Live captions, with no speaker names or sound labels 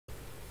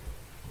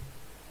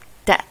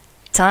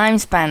time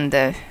span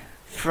though,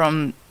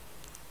 from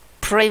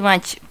pretty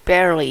much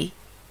barely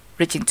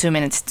reaching 2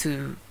 minutes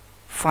to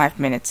 5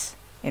 minutes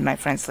in my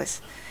friends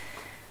list.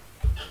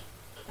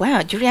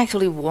 Wow, Yuri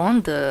actually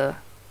won the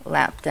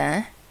lap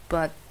then,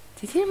 but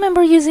did you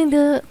remember using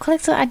the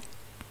collector? I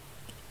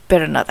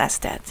better not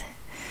ask that.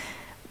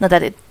 Not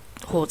that it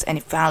holds any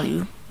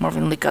value.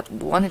 Marvin only got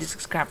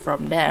 186 scrap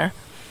from there,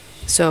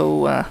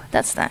 so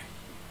that's that.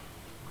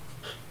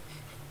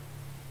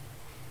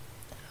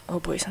 Oh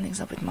boy,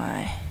 something's up with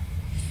my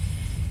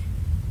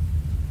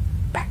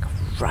back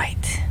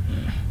right.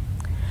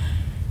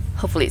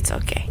 Hopefully it's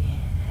okay.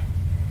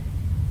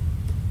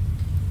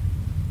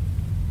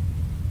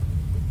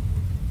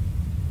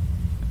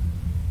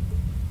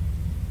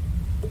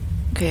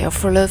 Okay,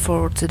 offer load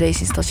for today's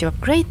install ship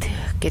upgrade.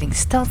 Getting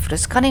stealth for the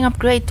scanning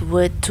upgrade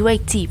with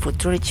 280 for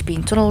 200 HP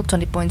in total,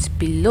 20 points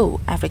below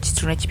average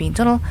 200 HP in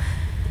total.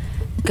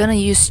 Gonna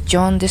use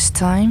John this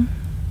time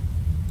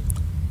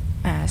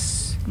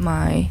as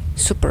my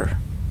super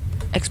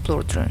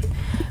explorer drone.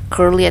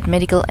 Currently at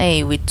medical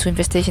A with 2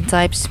 infestation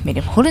types,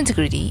 medium hull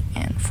integrity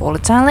and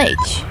volatile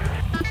age.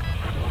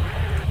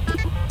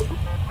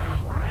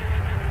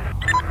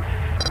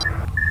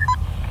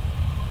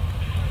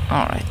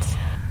 Alright.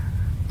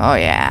 Oh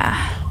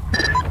yeah,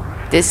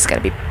 this is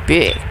gonna be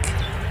big.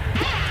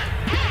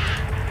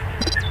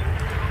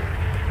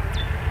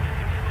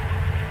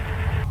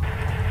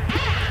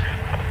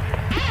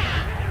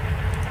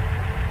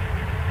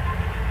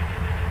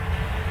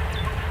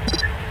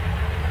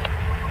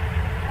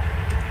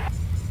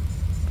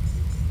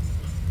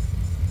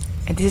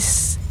 And this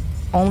is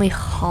only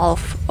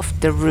half of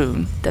the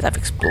room that I've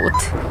explored.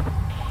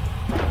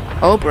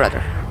 Oh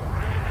brother.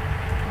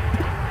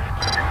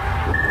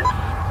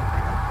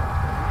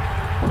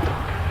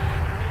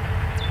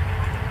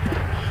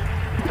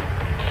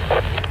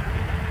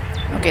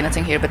 Okay,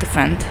 nothing here but the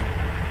front.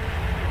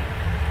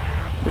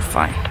 We're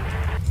fine.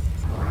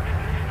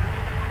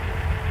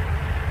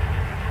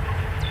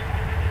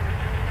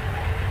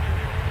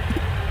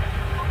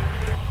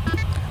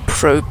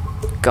 Probe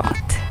got.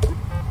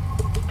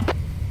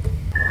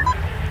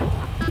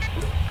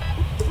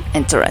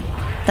 And turret.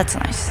 That's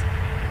nice.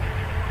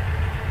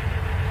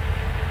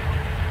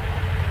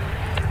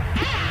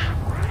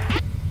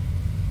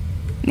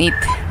 Neat.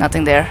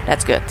 Nothing there.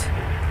 That's good.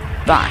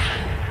 Bye.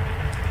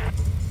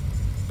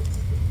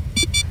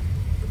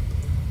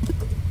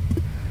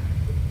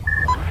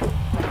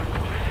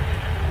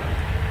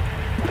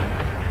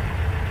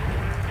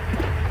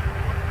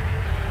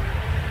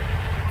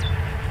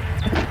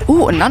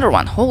 Ooh, another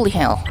one. Holy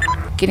hell.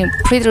 Getting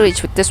pretty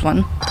rich with this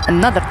one.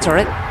 Another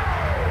turret.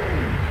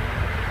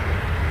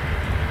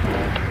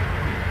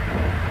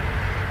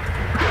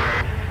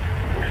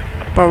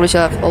 Probably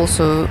should have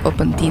also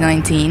opened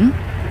D19.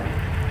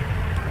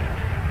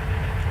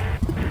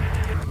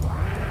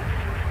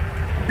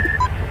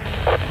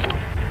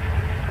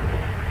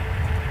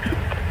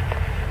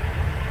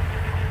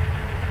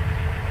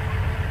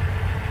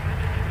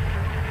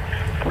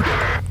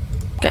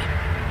 Okay.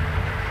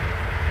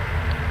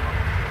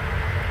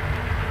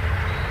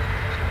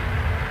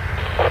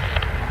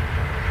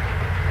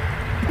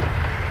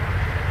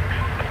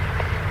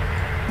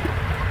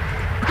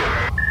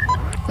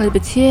 A little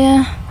bit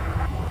here.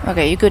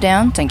 Okay, you go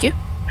down, thank you.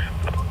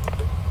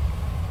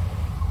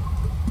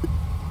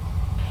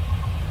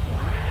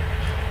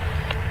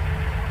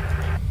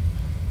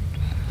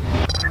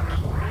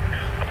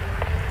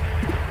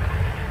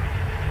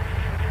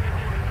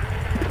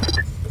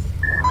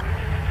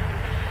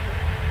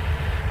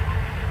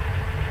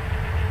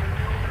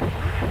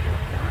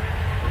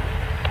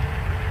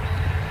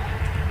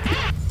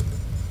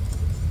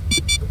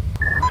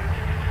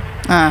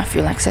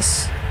 Fuel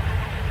access.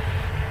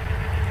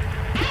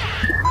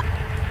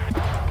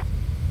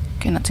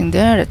 Okay, nothing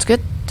there, that's good.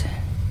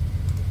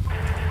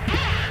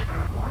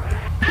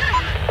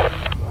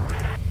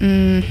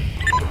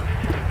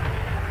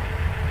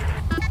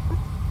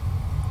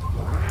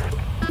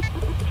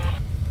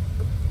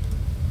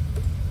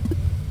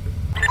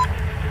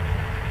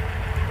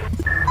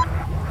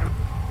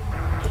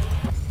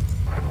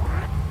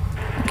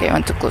 Okay, I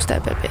want to close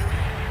that a bit.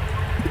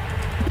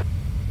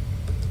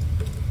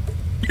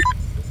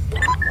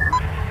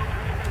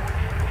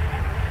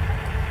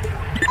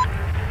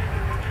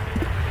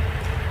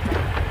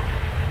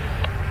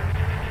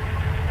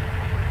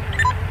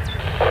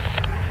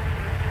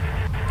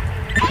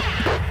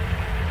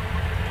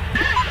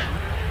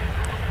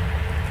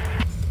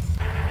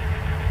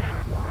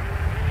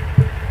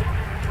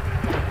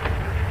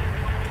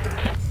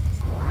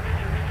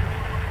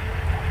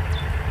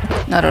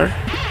 Another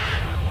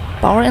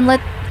power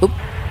inlet. Oop.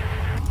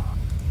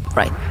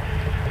 Right.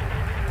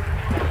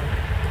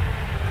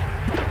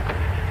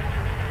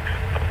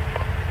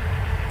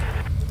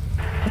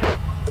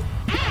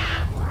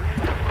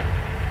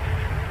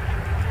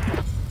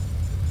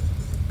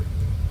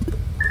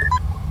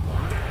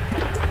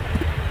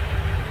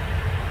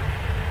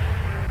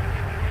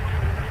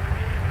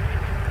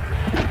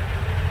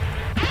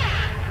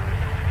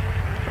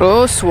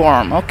 Oh,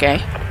 swarm.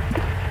 Okay.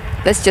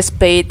 Let's just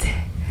bait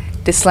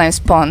the slime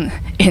spawn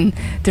in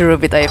the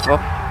Ruby Typho.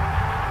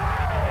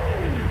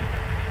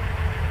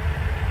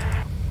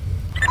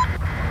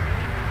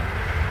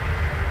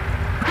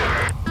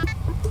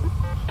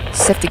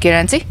 Safety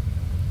guarantee?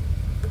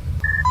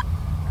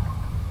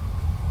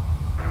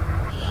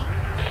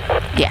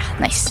 Yeah,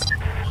 nice.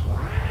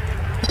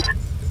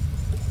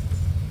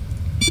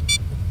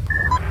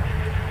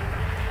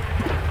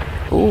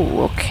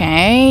 Oh,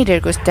 okay, there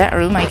goes that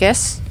room, I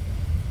guess.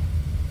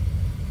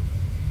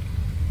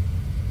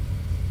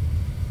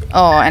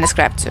 Oh, and a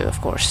scrap too,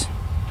 of course.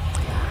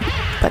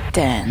 But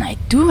then I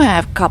do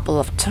have a couple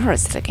of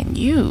turrets that I can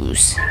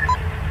use.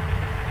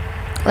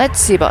 Let's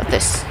see about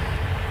this.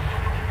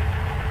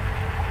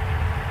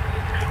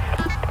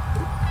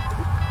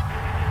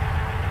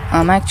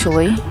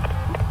 Actually,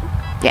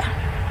 yeah.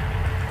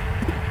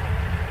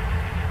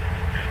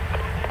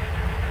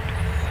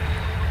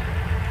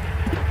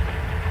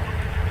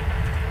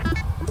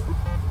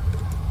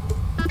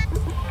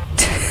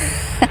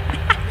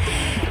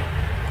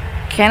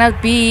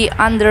 Cannot be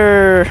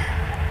under...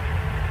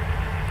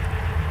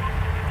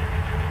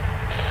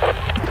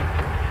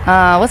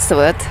 what's the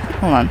word?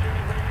 Hold on.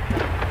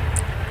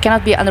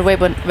 Cannot be under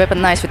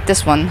weaponized with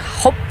this one,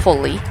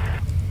 hopefully.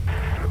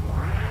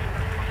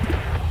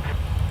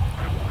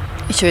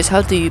 Issue is,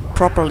 how do you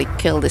properly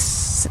kill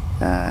this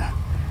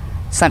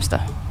slime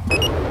stuff?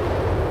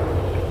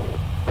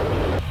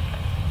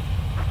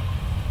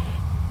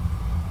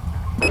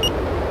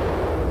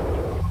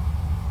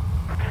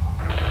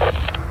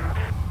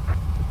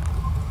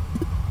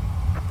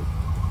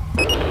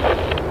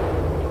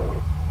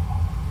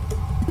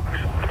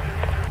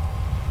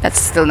 That's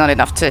still not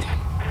enough too.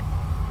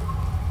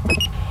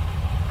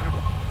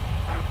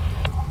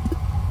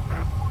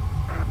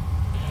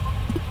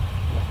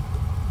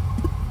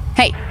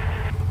 Hey!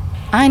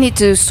 I need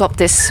to swap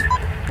this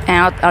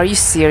out. Are you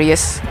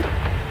serious?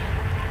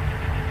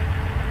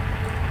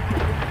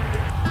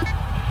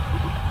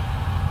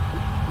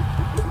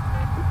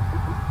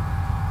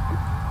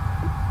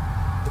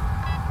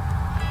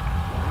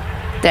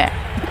 There.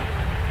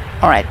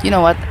 Alright, you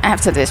know what?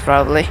 After this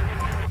probably.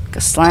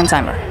 Because slime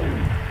timer.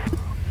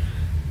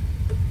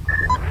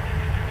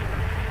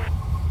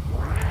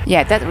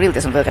 Yeah, that really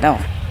doesn't work at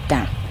all.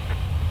 Damn.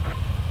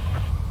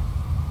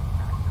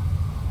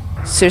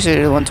 Seriously,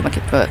 really want to make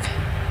it work.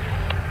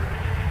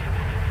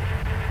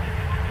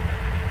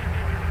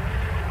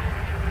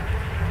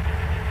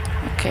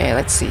 Okay,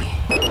 let's see.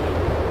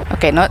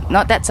 Okay,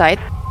 not that side.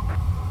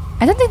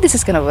 I don't think this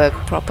is gonna work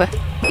proper.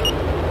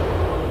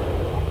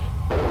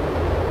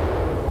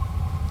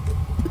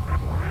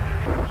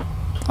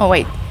 Oh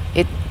wait,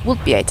 it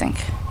would be, I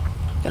think.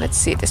 Okay, let's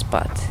see this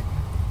part.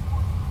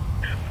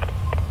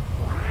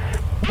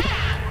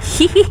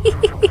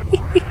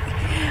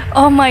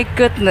 Oh my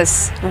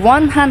goodness,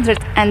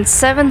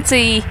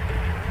 170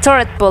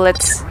 turret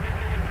bullets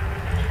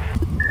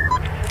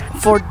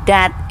for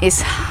that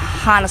is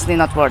honestly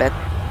not worth it.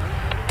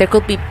 There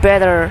could be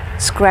better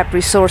scrap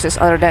resources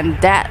other than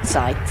that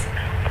site.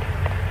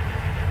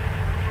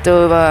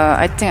 Though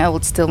I think I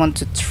would still want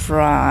to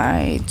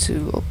try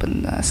to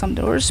open some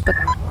doors, but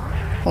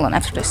hold on,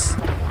 after this.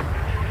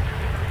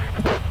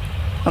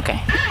 Okay.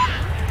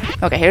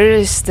 Okay, here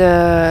is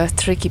the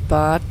tricky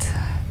part.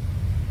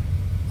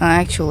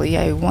 Actually,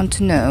 I want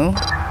to know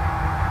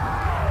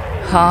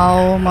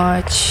how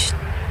much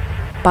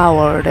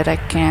power that I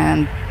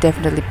can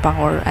definitely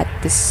power at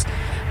this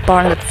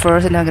part at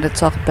first, and I'm gonna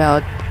talk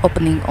about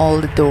opening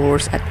all the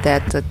doors at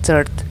that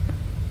third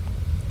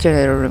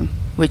generator room,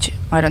 which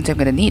I don't think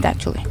I'm gonna need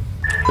actually,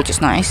 which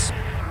is nice.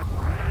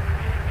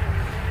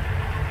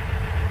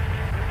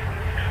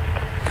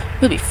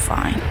 We'll be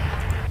fine.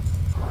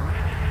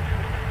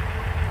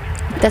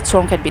 That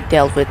storm can be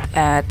dealt with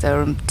at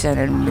room 10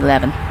 and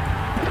 11.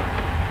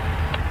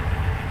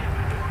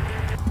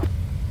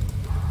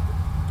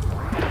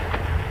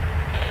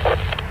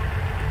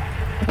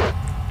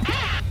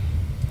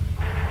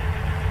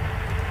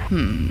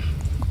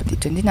 Copy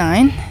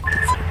 29,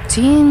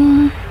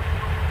 14.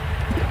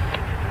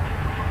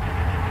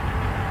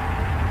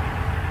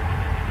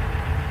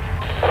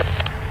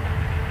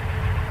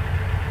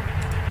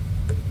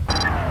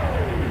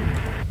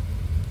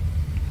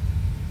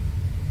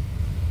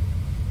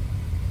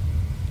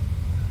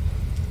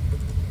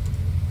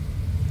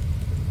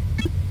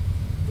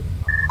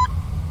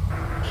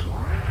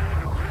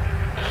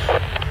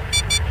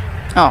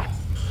 Oh.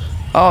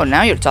 Oh,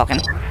 now you're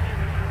talking.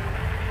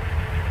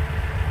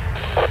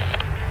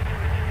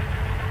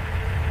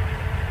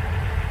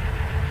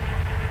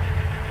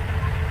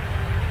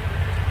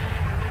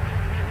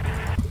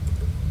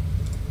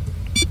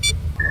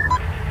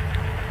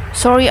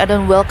 Sorry, I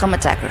don't welcome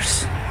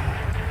attackers.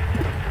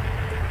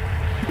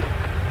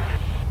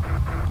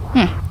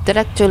 That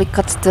actually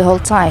cuts the whole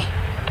tie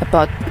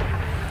about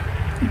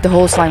the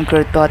whole slime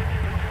grid, but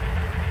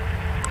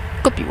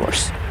could be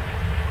worse.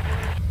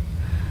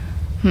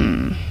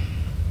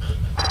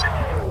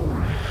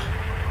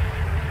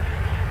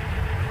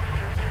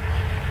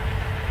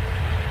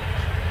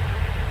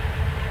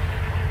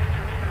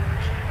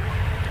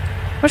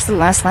 Where's the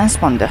last land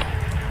spawn though?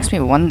 Makes me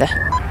wonder.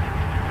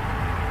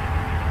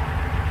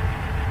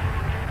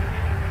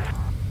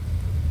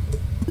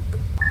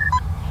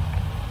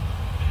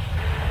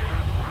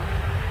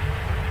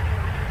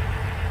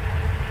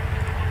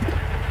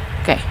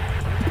 Okay.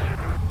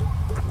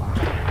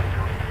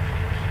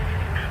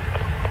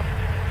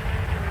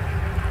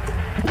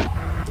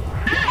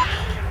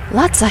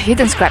 Lots of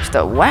hidden scraps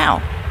though.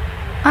 Wow.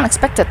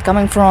 Unexpected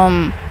coming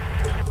from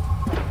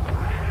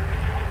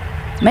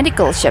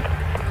medical ship.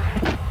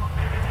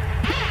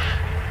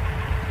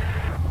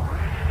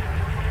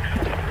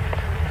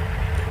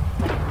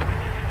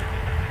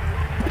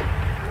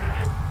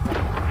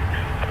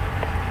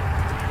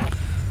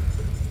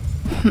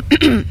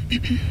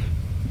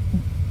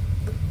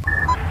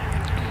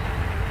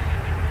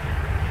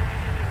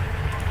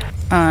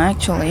 I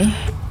actually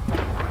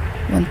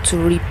want to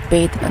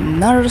repeat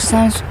another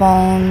slime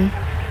spawn.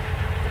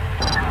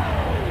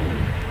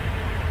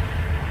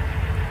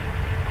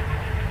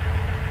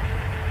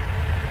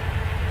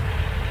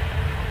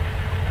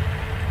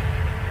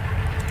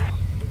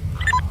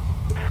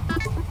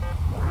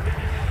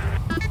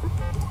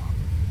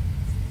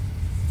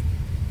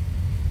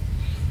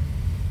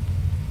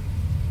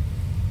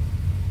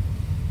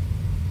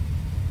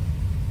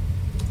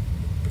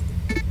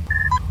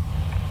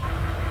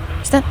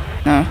 Is that?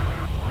 No.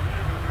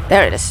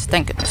 There it is,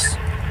 thank goodness.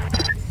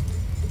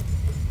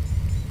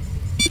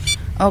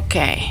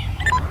 Okay.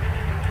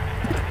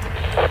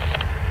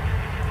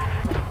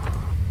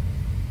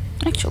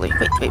 Actually,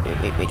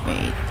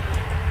 wait.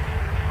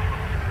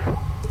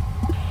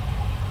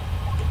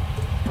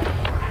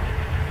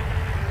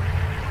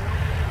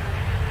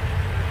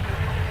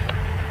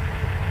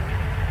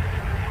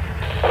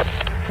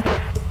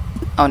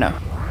 Oh no.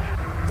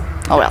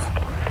 Oh well.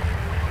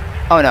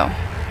 Oh no.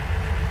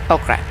 Oh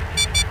crap.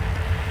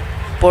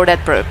 Poor that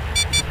probe.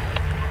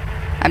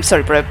 I'm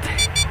sorry, probe.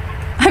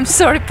 I'm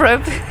sorry,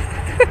 probe.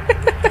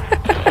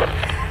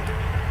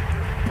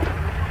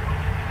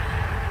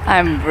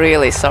 I'm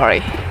really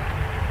sorry.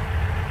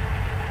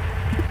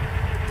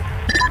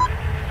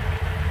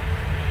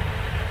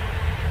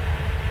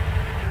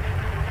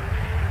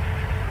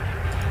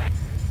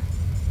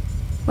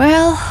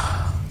 Well,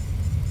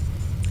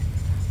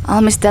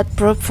 I'll miss that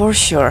probe for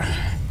sure.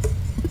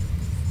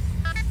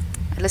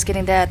 At least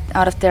getting that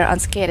out of there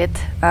unscathed.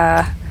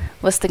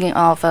 Was thinking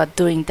of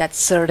doing that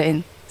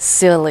certain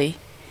silly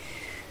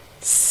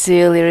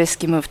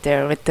risky move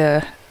there with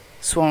the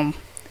swarm.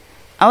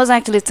 I was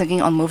actually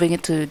thinking on moving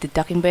it to the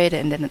docking bay,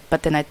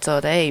 but then I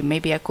thought, hey,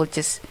 maybe I could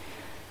just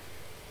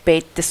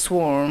bait the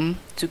swarm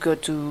to go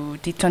to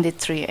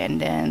D23 and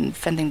then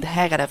fending the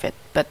heck out of it.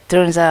 But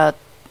turns out,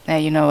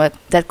 you know what,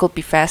 that could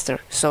be faster,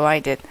 so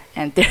I did.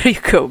 And there you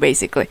go,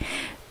 basically.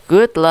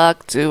 Good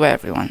luck to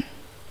everyone.